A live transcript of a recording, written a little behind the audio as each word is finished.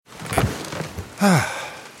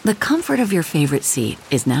The comfort of your favorite seat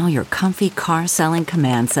is now your comfy car-selling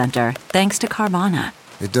command center, thanks to Carvana.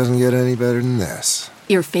 It doesn't get any better than this.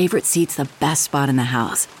 Your favorite seat's the best spot in the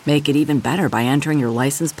house. Make it even better by entering your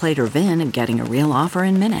license plate or VIN and getting a real offer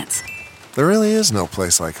in minutes. There really is no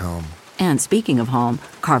place like home. And speaking of home,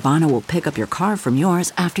 Carvana will pick up your car from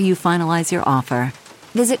yours after you finalize your offer.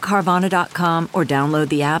 Visit Carvana.com or download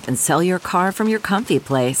the app and sell your car from your comfy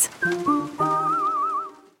place.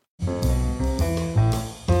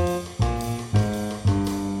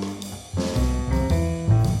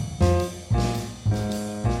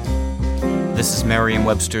 This is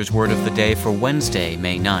Merriam-Webster's Word of the Day for Wednesday,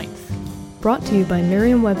 May 9th. Brought to you by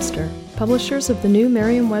Merriam-Webster, publishers of the new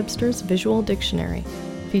Merriam-Webster's Visual Dictionary,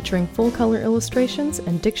 featuring full-color illustrations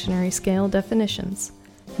and dictionary-scale definitions.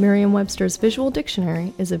 Merriam-Webster's Visual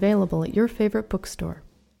Dictionary is available at your favorite bookstore.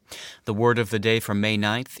 The word of the day for May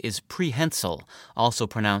 9th is prehensile, also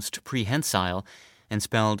pronounced prehensile, and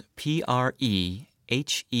spelled Prehensile.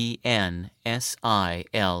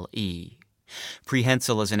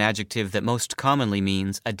 Prehensile is an adjective that most commonly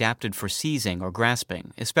means adapted for seizing or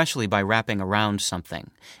grasping, especially by wrapping around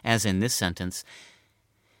something, as in this sentence,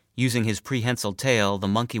 using his prehensile tail, the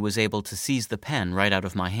monkey was able to seize the pen right out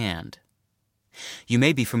of my hand. You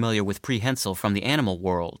may be familiar with prehensile from the animal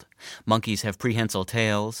world. Monkeys have prehensile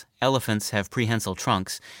tails, elephants have prehensile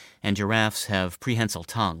trunks, and giraffes have prehensile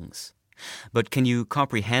tongues. But can you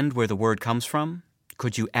comprehend where the word comes from?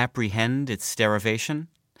 Could you apprehend its derivation?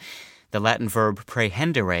 The Latin verb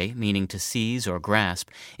prehendere, meaning to seize or grasp,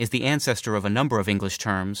 is the ancestor of a number of English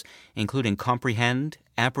terms, including comprehend,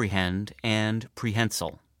 apprehend, and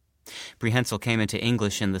prehensile. Prehensile came into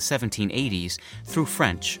English in the 1780s through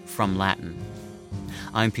French from Latin.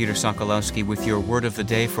 I'm Peter Sokolowski with your Word of the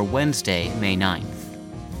Day for Wednesday, May 9th.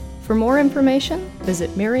 For more information,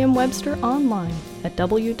 visit Merriam-Webster online at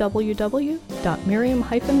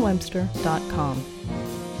www.merriam-webster.com.